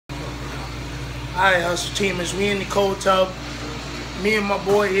Alright, Hustle Teamers, we in the cold tub. Me and my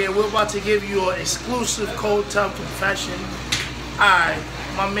boy here, we're about to give you an exclusive cold tub confession. Alright,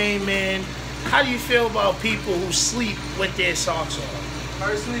 my main man, how do you feel about people who sleep with their socks on?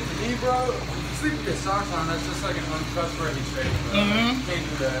 Personally, for me, bro, if you sleep with your socks on, that's just like an untrustworthy trait, bro. You can't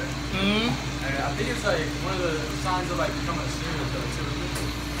do that. And I think it's like one of the signs of like becoming a serial killer, too.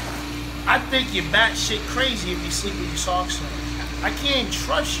 I think you're batshit crazy if you sleep with your socks on. I can't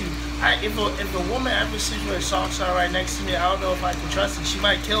trust you. If a woman ever sleeps with her socks on right next to me, I don't know if I can trust her. She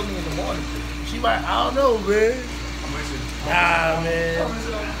might kill me in the morning. She might, I don't know, man. Nah,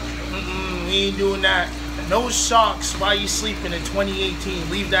 man. We ain't doing that. No socks while you sleeping in 2018.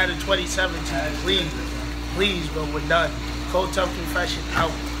 Leave that in 2017. Please, bro, we're done. Cold Tub Confession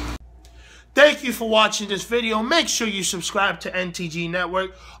out. Thank you for watching this video. Make sure you subscribe to NTG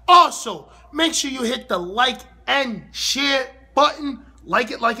Network. Also, make sure you hit the like and share button.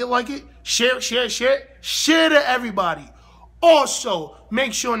 Like it. Share to everybody. Also,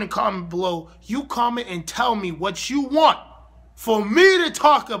 make sure in the comment below, you comment and tell me what you want for me to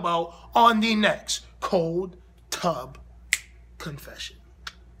talk about on the next Cold Tub Confession.